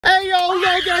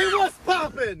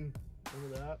popping.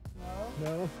 Remember that?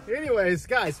 No. Anyways,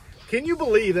 guys, can you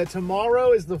believe that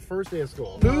tomorrow is the first day of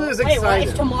school? Who is excited? Wait, what?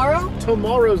 It's tomorrow?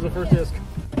 Tomorrow is the first day of school.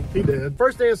 He did.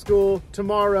 First day of school,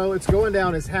 tomorrow, it's going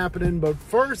down, it's happening. But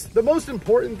first, the most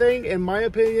important thing, in my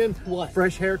opinion, what?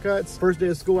 Fresh haircuts, first day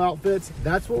of school outfits.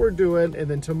 That's what we're doing. And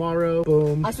then tomorrow,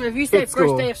 boom. I swear, if you say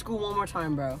first day of school one more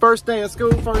time, bro. First day of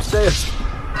school, first day of school.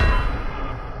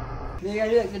 You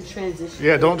gotta do like the transition.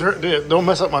 Yeah, don't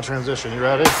mess up my transition. You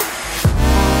ready?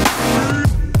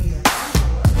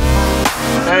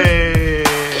 Hey,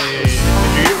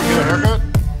 did you get a haircut?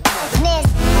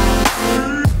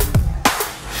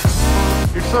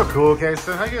 You're so cool,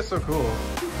 Kason. How you get so cool?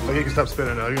 Like you can stop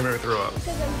spinning now. You're gonna make me throw up.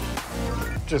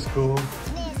 Just cool.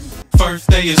 First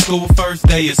day of school, first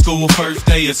day of school, first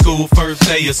day of school, first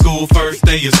day of school, first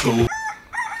day of school.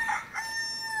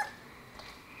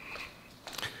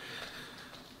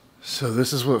 So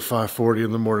this is what 5:40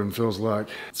 in the morning feels like.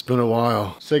 It's been a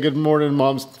while. Say good morning,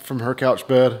 Mom's from her couch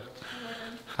bed.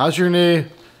 How's your knee?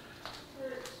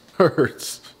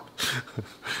 Hurts.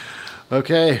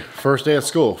 Okay, first day of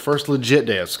school. First legit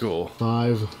day of school.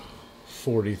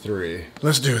 5:43.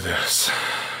 Let's do this.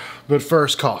 But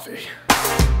first, coffee.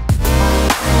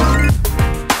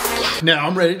 Now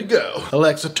I'm ready to go.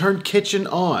 Alexa, turn kitchen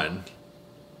on.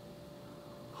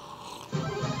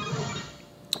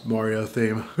 Mario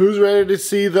theme. Who's ready to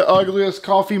see the ugliest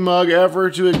coffee mug ever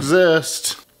to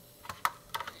exist?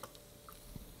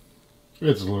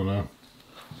 It's Luna.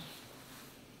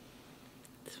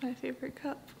 It's my favorite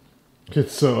cup.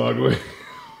 It's so ugly.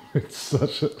 It's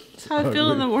such a... That's how I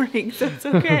feel in the morning, so it's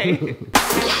okay.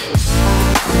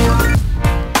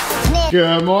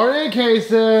 Good morning,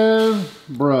 Kason.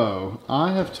 Bro,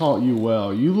 I have taught you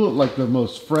well. You look like the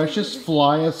most freshest,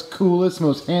 flyest, coolest,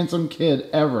 most handsome kid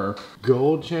ever.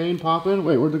 Gold chain popping.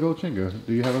 Wait, where'd the gold chain go?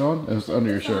 Do you have it on? It's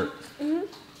under your shirt.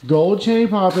 Gold chain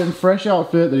popping, fresh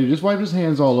outfit that he just wiped his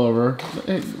hands all over.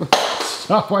 Hey,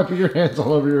 stop wiping your hands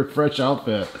all over your fresh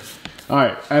outfit. All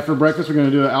right, after breakfast, we're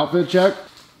gonna do an outfit check.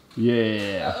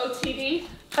 Yeah. OTD?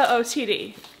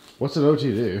 OTD. What's an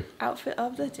OTD? Outfit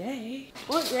of the day.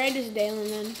 What grade is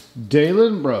Daylin in?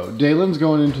 Daylin, bro, Daylin's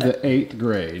going into the 8th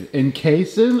grade. And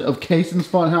Kason of Kason's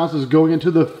Funhouse is going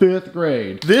into the 5th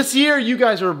grade. This year, you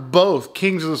guys are both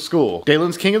kings of the school.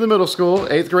 Daylin's king of the middle school,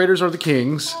 8th graders are the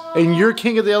kings. And you're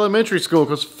king of the elementary school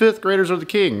because 5th graders are the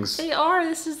kings. They are.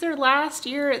 This is their last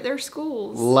year at their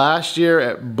schools. Last year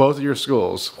at both of your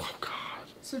schools. Oh, God.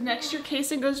 So next year,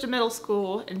 Kason goes to middle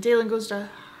school and Daylin goes to high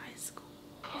school.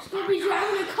 We'll be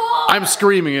driving a car. I'm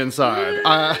screaming inside.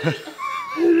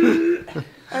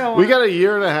 We got a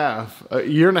year and a half. A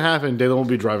year and a half and Daylin will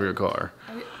be driving a car.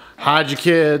 Hide your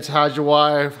kids, hide your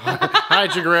wife,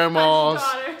 hide your grandmas.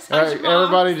 Hide your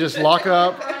Everybody just lock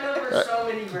up. So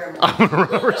many grandmas. I'm gonna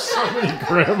remember so many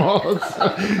grandmas.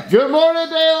 Good morning,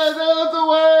 Daylin. Daylin's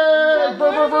awake.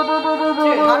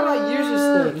 Dude, how do I use this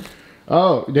thing?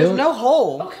 Oh, Daylin. There's no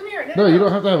hole. Oh, come here. No, you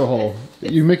don't have to have a hole.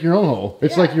 You make your own hole.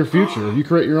 It's like your future. You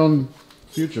create your own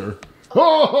future.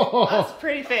 Oh! That's a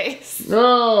pretty face. Oh,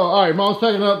 all right. Mom's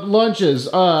packing up lunches.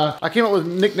 I came up with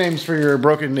nicknames for your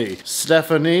broken knee.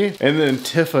 Stephanie, and then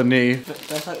Tiffany,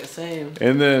 That's not the same.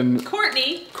 and then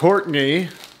Courtney. Courtney.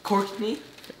 Courtney?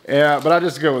 Yeah, but I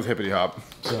just go with Hippity Hop.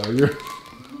 So you're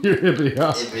Hippity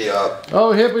Hop. Hippity Hop.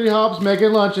 Oh, Hippity Hop's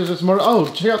making lunches this morning. Oh,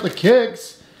 check out the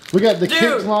kicks. We got the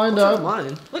kicks lined up.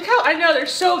 Mine? Look how, I know, they're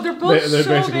both They're so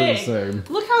basically big. the same.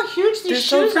 Look how huge these They're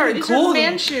so shoes are. freaking These cool. are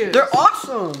man shoes. They're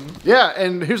awesome. Yeah,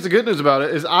 and here's the good news about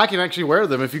it is I can actually wear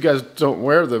them if you guys don't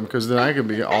wear them because then I can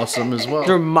be awesome as well.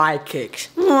 They're my kicks.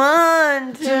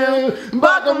 1, 2,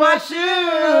 buckle my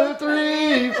shoe.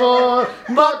 3, 4,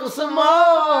 buckle some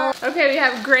more. Okay, we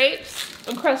have grapes,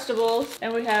 Uncrustables,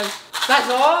 and we have That's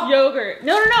all? yogurt.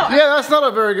 No. Yeah, that's not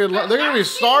a very good. They're gonna be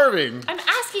starving. I'm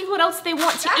asking what else they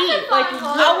want to That's eat. a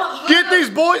fun one. Get these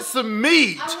boys some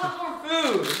meat. I want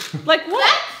more food. Like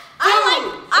what?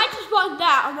 I just want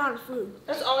that amount of food.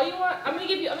 That's all you want? I'm gonna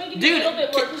give you a Dude, little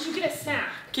bit more because you get a snack.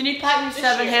 Can you pack me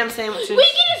 7 ham sandwiches? We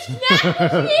get a snack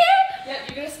this year? Yeah,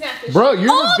 you're gonna snack this. Bro, you're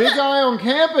All the big guy on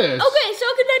campus. Okay, so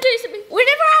can I tell you something?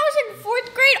 Whenever I was in 4th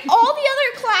grade, all the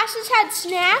other classes had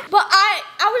snacks, but I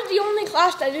was the only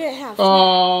class that didn't have snacks.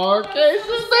 Oh, okay.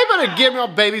 So they better give my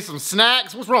baby some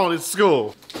snacks. What's wrong with this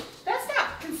school? That's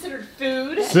not considered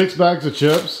food. 6 bags of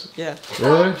chips. Yeah.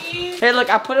 Really? Hey, look,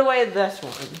 I put away this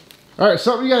one. All right,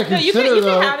 something you gotta No, consider you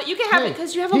though. can have it. You can have it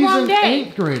because you have a he's long an day.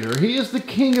 8th grader. He is the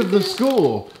king of the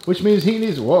school, which means he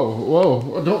needs.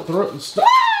 Whoa! Don't throw it. Stop. Woo!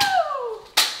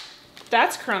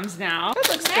 That's crumbs now. That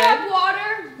looks Can I have good.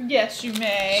 water? Yes, you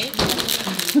may.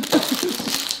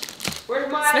 Where's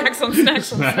my Snacks on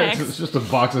snacks on Snacks. snacks. It's just a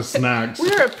box of snacks.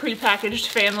 We're a prepackaged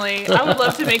family. I would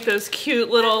love to make those cute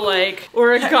little like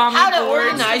origami How to boards.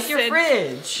 organize your that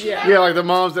said- fridge. Yeah, like the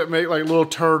moms that make like little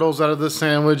turtles out of the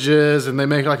sandwiches, and they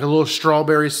make like a little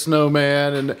strawberry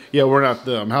snowman. And yeah, we're not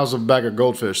them. How's a bag of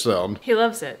goldfish sound? He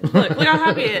loves it. Look how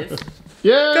happy he is.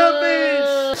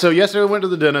 Yeah. So yesterday we went to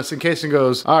the dentist, and Kason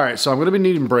goes, "All right, so I'm gonna be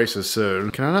needing braces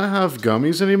soon. Can I not have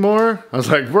gummies anymore?" I was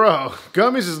like, "Bro,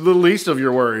 gummies is the least of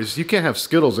your worries. You can't have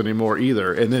Skittles anymore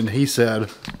either." And then he said,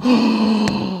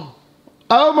 "Oh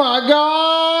my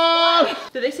God!"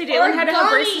 Did they say Daylin had to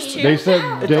have braces too? They said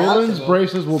Daylin's optional.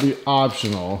 braces will be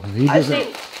optional. He I doesn't.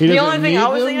 think He the doesn't only thing need I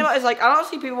was them. thinking about is like I don't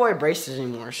see people wear braces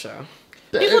anymore, so.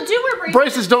 People do wear braces.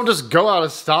 Braces don't just go out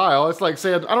of style. It's like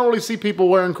saying I don't really see people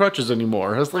wearing crutches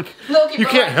anymore. It's like Look, you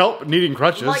bro, can't help needing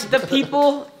crutches. Like the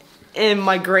people in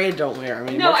my grade don't wear them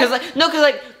anymore. No, Cause in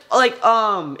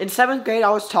 7th grade I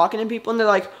was talking to people and they're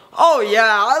like, "Oh yeah,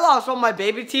 I lost all my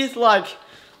baby teeth like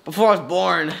before I was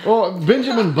born." Well,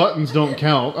 Benjamin Buttons don't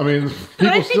count. I mean, But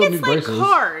I people think still it's need like braces.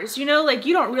 cars, you know, like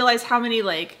you don't realize how many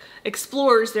like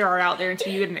Explorers there are out there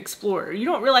until you get an Explorer. You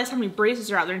don't realize how many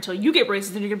braces are out there until you get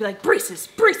braces, and you're gonna be like, braces,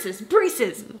 braces,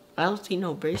 braces. I don't see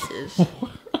no braces. I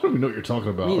don't even know what you're talking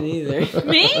about. Me neither.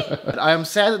 Me? I am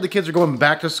sad that the kids are going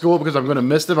back to school because I'm going to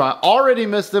miss them. I already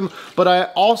miss them, but I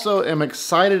also am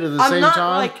excited at the I'm same not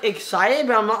time. like excited,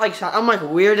 but I'm not like I'm like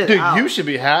weirded Dude, out. you should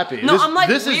be happy. No, I'm like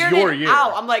this is weirded your year.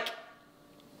 out. I'm like,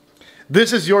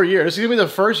 This is your year. This is going to be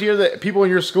the first year that people in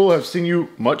your school have seen you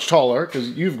much taller because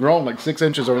you've grown like 6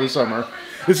 inches over the summer.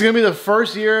 This is going to be the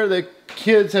first year that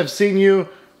kids have seen you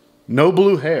no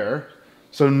blue hair.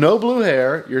 So no blue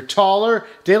hair. You're taller.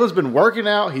 Daylin's been working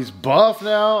out. He's buff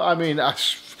now. I mean,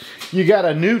 you got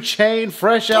a new chain,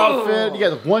 fresh outfit. You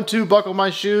got the 1-2 buckle my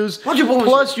shoes.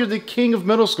 Plus, you're the king of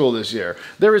middle school this year.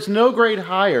 There is no grade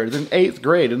higher than 8th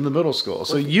grade in the middle school.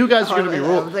 So you guys are going to be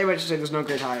ruled. They would just say there's no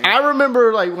grade higher. I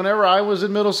remember, like, whenever I was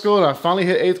in middle school and I finally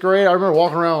hit 8th grade, I remember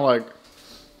walking around like,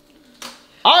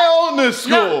 I own this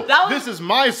school. No, that was- this is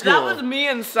my school. That was me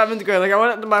in 7th grade. Like I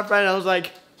went up to my friend and I was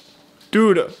like,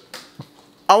 "Dude,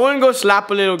 I want to go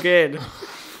slap a little kid."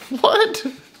 What?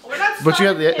 But you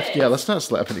have the, yeah, let's not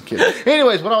slap any kid.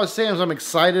 Anyways, what I was saying is I'm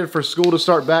excited for school to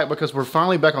start back because we're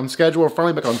finally back on schedule. We're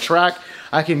finally back on track.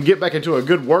 I can get back into a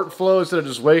good workflow instead of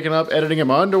just waking up, editing in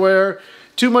my underwear.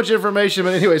 Too much information,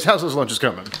 but anyways, how's those lunches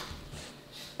coming?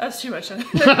 That's too much. No,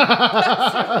 it's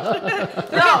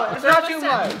not too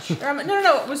much.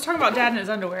 No. I was talking about Dad in his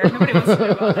underwear. Nobody wants to know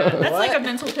about that. That's like a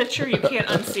mental picture you can't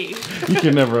unsee. You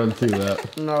can never unsee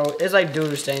that. No, it's like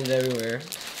doo stains everywhere.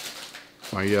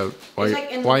 Why you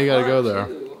gotta go there?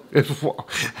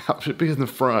 How should it be in the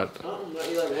front?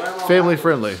 Family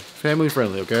friendly. Family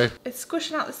friendly, okay? It's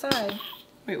squishing out the side.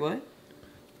 Wait, what?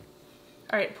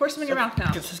 All right, pour some in your mouth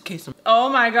now. This is case. Oh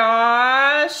my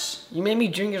gosh. You made me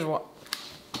drink his water.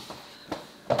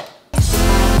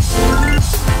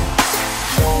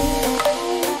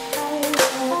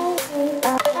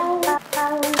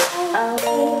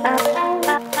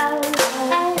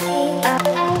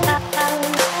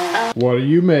 What are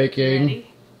you making? Ready?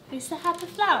 It's a happy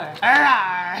flower.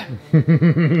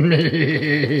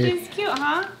 She's cute,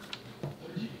 huh?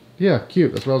 Yeah,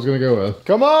 cute. That's what I was gonna go with.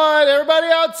 Come on, everybody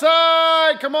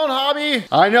outside! Come on, Hobby!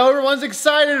 I know everyone's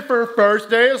excited for first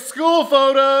day of school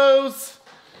photos.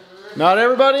 Not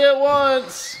everybody at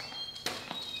once.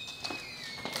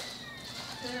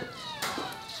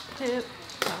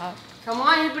 Come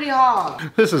on, hippity hop.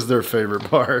 This is their favorite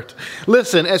part.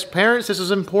 Listen, as parents, this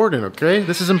is important, okay?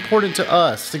 This is important to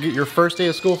us to get your first day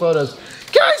of school photos.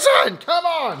 Kason, come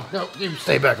on! No, you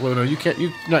stay back, Luna. You can't.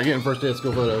 You're not getting first day of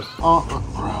school photos.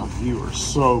 Bro, you are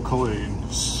so clean,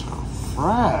 so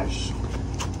fresh.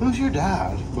 Who's your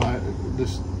dad? But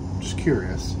just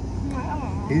curious.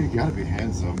 He's got to be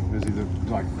handsome. Is he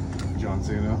like John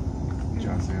Cena?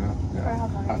 John Cena. Yeah,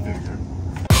 I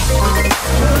figured.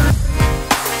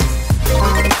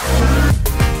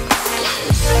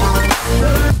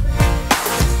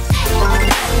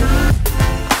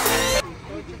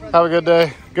 Have a good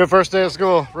day. Good first day of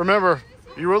school. Remember,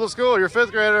 you rule the school. You're a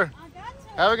 5th grader.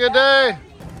 Have a good day.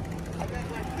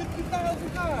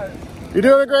 You're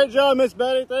doing a great job, Miss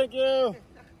Betty. Thank you.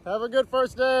 Have a good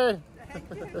first day.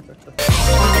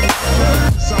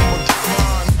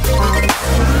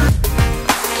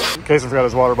 Kason forgot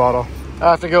his water bottle.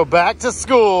 I have to go back to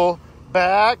school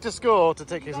to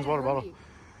take Kason's water bottle.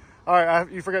 All right,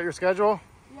 you forgot your schedule?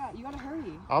 Yeah, you gotta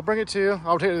hurry. I'll bring it to you.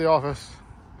 I'll take it to the office.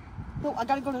 No, I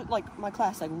gotta go to like my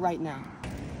class like right now.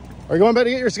 Are you going back to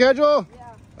get your schedule?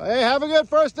 Yeah. Hey, have a good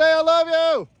first day. I love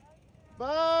you.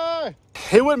 Bye.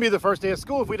 it wouldn't be the first day of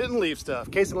school if we didn't leave stuff.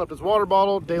 Kason left his water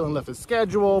bottle, Daylin left his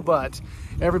schedule, but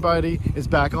everybody is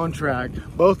back on track.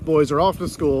 Both boys are off to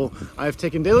school. I've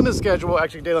taken Daylin his schedule.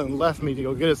 Actually, Daylin left me to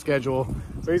go get his schedule,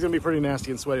 so he's gonna be pretty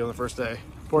nasty and sweaty on the first day.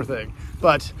 Poor thing.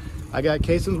 But I got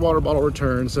Kason's water bottle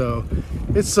returned, so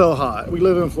it's so hot. We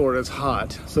live in Florida, it's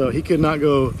hot. So he could not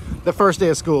go the first day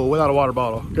of school without a water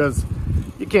bottle, because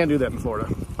you can't do that in Florida.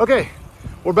 Okay,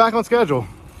 we're back on schedule.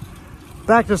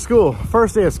 Back to school,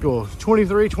 first day of school,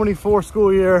 23-24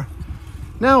 school year.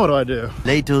 Now what do I do?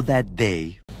 Later that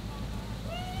day.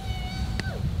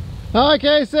 Hi,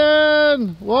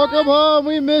 Kason! Welcome home,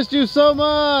 we missed you so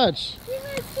much. We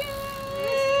missed you.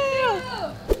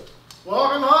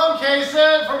 Welcome home,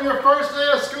 Kason, from your first day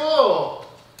of school.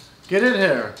 Get in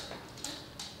here.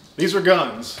 These are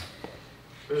guns.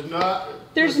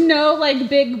 There's no like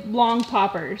big long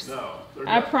poppers. No, they're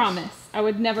I guns. promise. I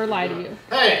would never lie to you.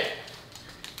 Hey,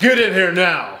 get in here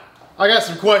now. I got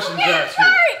some questions to ask you.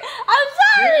 I'm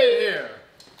sorry. Get in here.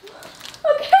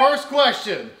 Okay. First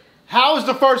question. How was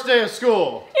the first day of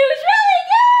school? It was really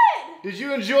good. Did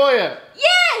you enjoy it?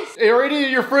 Yes. Are any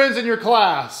of your friends in your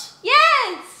class?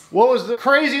 Yes. What was the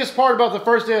craziest part about the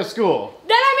first day of school?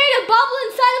 Then I made a bubble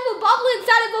inside of a bubble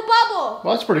inside of a bubble.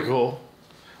 Well, that's pretty cool.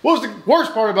 What was the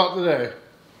worst part about today?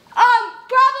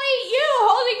 Probably you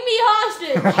holding me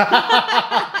hostage.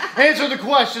 Answer the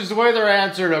questions the way they're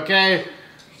answered, okay?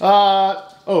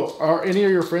 Are any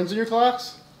of your friends in your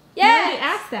class? You already Yes.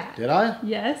 asked that. Did I?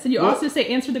 Yes, and you What? also say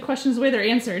answer the questions the way they're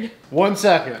answered. 1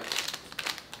 second.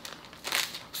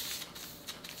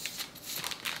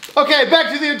 Okay,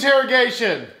 back to the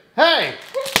interrogation. Hey,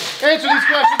 answer these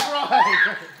questions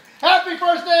right. Happy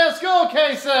first day of school,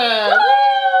 Kason.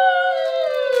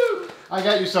 I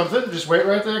got you something. Just wait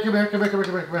right there. Come here, come here, come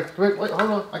here, come here, come here. Wait,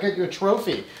 hold on. I got you a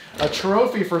trophy. A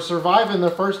trophy for surviving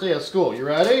the first day of school. You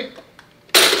ready?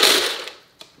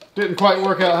 Didn't quite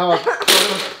work out how I thought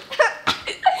it was.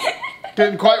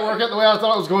 Didn't quite work out the way I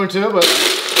thought it was going to, but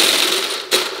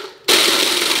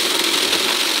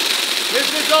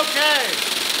this is okay.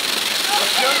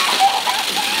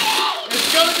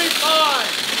 It's gonna be fine.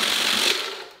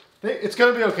 It's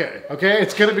gonna be okay, okay?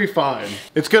 It's gonna be fine.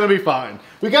 It's gonna be fine.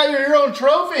 We got your own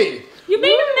trophy. You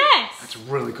made a mess. It's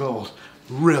really cold,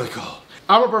 really cold.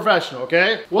 I'm a professional,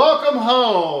 okay? Welcome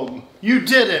home. You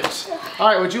did it. All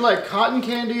right, would you like cotton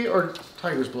candy or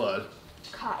tiger's blood?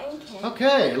 Cotton candy.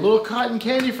 Okay, a little cotton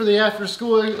candy for the after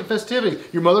school festivities.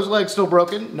 Your mother's leg's still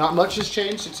broken. Not much has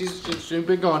changed since she's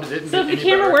been gone. It didn't So get if the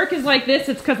any camera better. work is like this,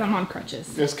 it's because I'm on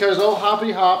crutches. It's because old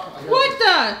Hoppy Hop. What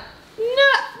the?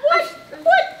 No. What?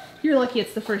 You're lucky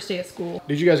it's the first day of school.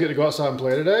 Did you guys get to go outside and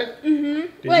play today?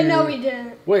 Mm-hmm. Wait, no, we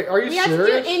didn't. Wait, are you We had to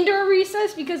serious? do indoor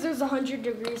recess because there's 100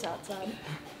 degrees outside.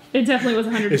 It definitely was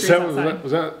 100 Is degrees that, outside.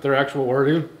 was that their actual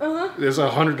wording? Uh-huh. It's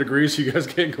 100 degrees, so you guys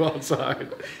can't go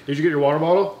outside. Did you get your water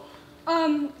bottle?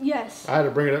 Yes. I had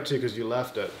to bring it up to you because you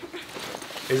left it.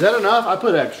 Is that enough? I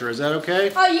put extra. Is that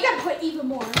okay? Oh, you gotta put even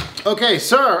more. Okay,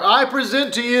 sir, I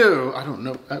present to you. I don't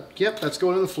know. Yep, that's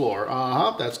going on the floor.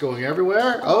 Uh-huh, that's going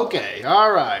everywhere. Okay,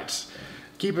 all right.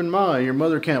 Keep in mind, your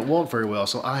mother can't walk very well,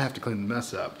 so I have to clean the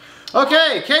mess up.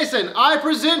 Okay, Kason, I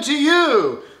present to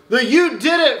you the You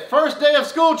Did It First Day of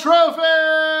School trophy!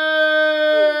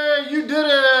 You did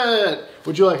it!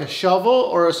 Would you like a shovel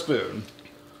or a spoon?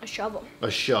 A shovel. A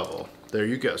shovel. There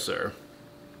you go, sir.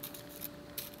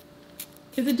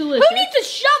 Is it delicious? Who needs a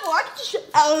shovel? I can just.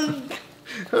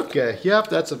 Okay,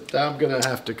 yep, I'm gonna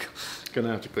have to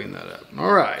clean that up.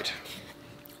 All right.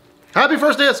 Happy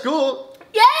first day of school!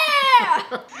 Yeah!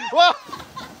 Whoa!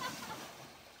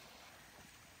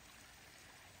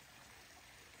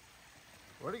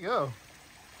 Where'd he go?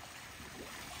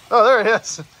 Oh, there he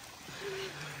is.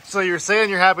 So you're saying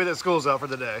you're happy that school's out for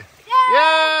the day?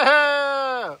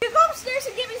 Yeah! You go upstairs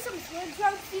and get me some swim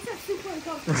trunks. These are super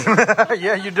uncomfortable.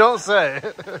 Yeah, you don't say.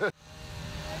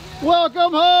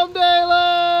 Welcome home,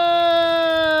 Daylin!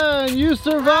 You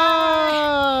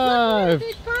survived!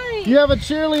 You have a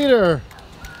cheerleader.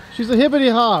 She's a hippity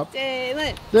hop.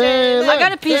 Daylin. Daylin. I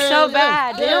gotta pee so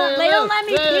bad. They don't let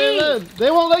me pee.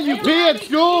 They won't let you pee at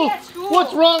school?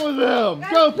 What's wrong with them?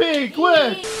 Go pee,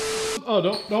 quick! Oh,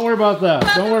 don't worry about that.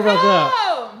 Don't worry about that.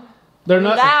 They're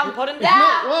not. Down, put him It's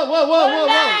not- down.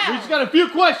 Whoa. We just got a few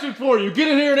questions for you. Get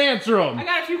in here and answer them. I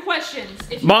got a few questions.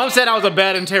 If you Mom said I was a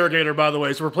bad interrogator, by the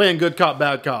way, so we're playing good cop,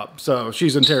 bad cop. So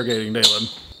she's interrogating Daylin.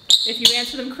 If you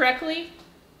answer them correctly,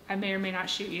 I may or may not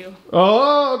shoot you.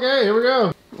 Oh, okay, here we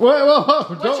go. Whoa,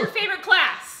 What's your favorite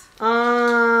class?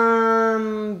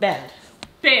 Bad.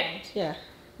 Band. Yeah.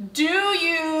 Do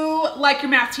you like your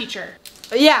math teacher?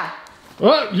 Yeah.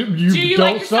 What? You Do you don't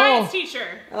like your solve. science teacher?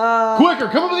 Quicker,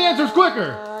 come up with the answers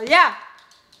quicker. Yeah.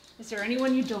 Is there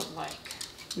anyone you don't like?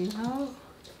 No.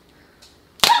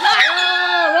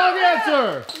 Wrong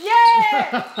answer!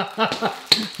 Yeah!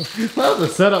 That was a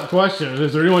setup question.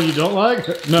 Is there anyone you don't like?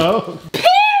 No.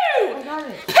 I got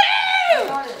it. I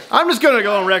got it. I'm just gonna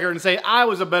go on record and say I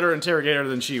was a better interrogator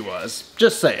than she was.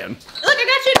 Just saying. Look,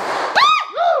 I got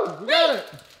you. Woo! We got it.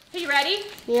 Are you ready?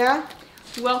 Yeah?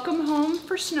 Welcome home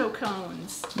for snow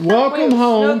cones. Welcome Wait,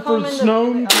 home snow cone for in the-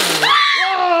 snow.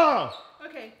 Whoa!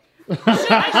 Okay.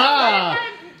 Should I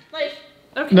like,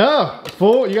 okay. No,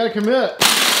 fool, you gotta commit.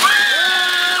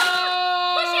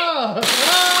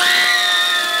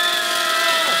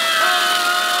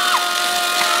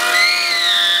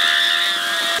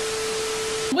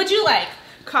 Would you like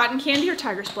cotton candy or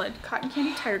tiger's blood? Cotton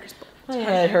candy, tiger's blood. My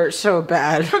head hurts so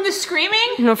bad. From the screaming?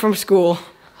 No, from school.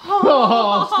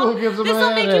 Oh, school gives them a This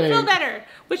will make you feel headache. better.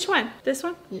 Which one? This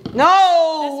one?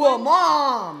 No,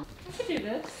 Mom. I can do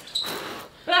this.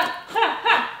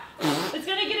 It's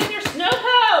gonna get in your snow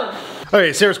cone.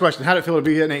 Okay, serious question. How'd it feel to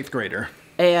be an 8th grader?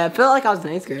 Hey, I felt like I was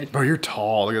in 8th grade. Bro, you're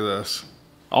tall. Look at this.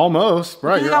 Almost.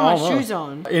 Right, Because I you're got my almost. shoes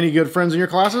on. Any good friends in your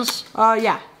classes?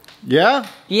 Yeah. Yeah?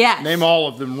 Yes. Name all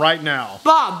of them right now.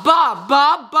 Bob, Bob,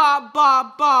 Bob, Bob,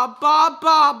 Bob, Bob, Bob,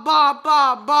 Bob, Bob,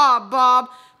 Bob, Bob, Bob,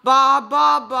 Bob,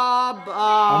 Bob,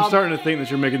 Bob, I'm starting to think that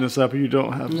you're making this up. You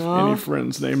don't have No. any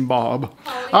friends named Bob.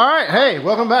 All right, hey,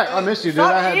 welcome back. I missed you, dude.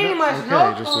 Stop I had eating my okay,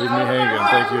 snow just cone. leave me hanging.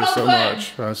 Thank you so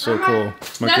much. That's so cool. My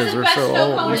That's kids the are best so snow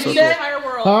old. cone They're in so the cool. entire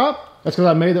world. Huh? That's because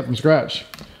I made it from scratch.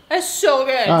 That's so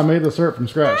good. I made the syrup from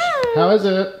scratch. How is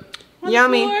it? On the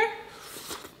Yummy.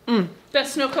 floor.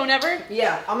 Best snow cone ever.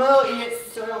 Yeah, I'm gonna eat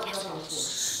it so I don't have on the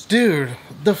floor. Dude,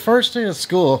 the first day of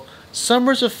school,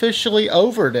 summer's officially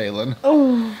over, Daylin.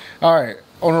 Oh. All right,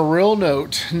 on a real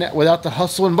note, without the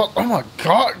hustle and bustle, oh my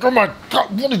God,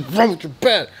 what is wrong with your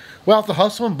bed? Without the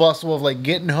hustle and bustle of like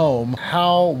getting home,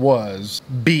 how was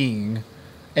being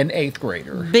an 8th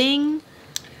grader? Bing.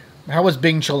 How was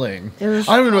Bing Chaling? It was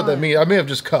I don't even know what that fun. means. I may have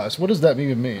just cussed. What does that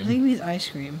even mean? I think it means ice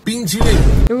cream. Bing Chilling.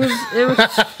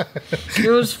 It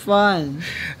was fun.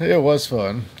 It was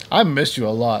fun. I missed you a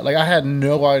lot. Like, I had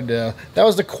no idea. That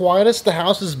was the quietest the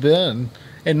house has been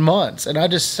in months. And I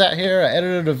just sat here, I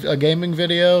edited a gaming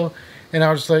video, and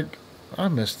I was just like, I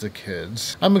miss the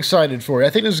kids. I'm excited for it. I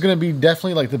think this is going to be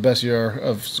definitely like the best year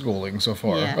of schooling so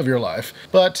far, Yeah. of your life.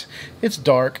 But it's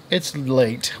dark. It's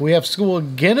late. We have school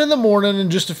again in the morning in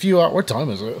just a few hours. What time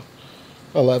is it?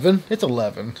 11? It's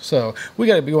 11. So we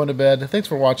got to be going to bed. Thanks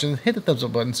for watching. Hit the thumbs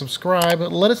up button. Subscribe.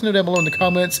 Let us know down below in the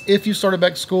comments if you started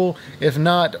back to school. If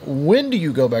not, when do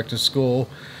you go back to school?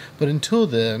 But until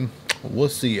then, we'll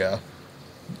see ya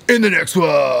in the next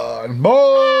one. Bye!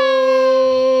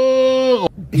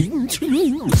 Bing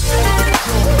Chilling.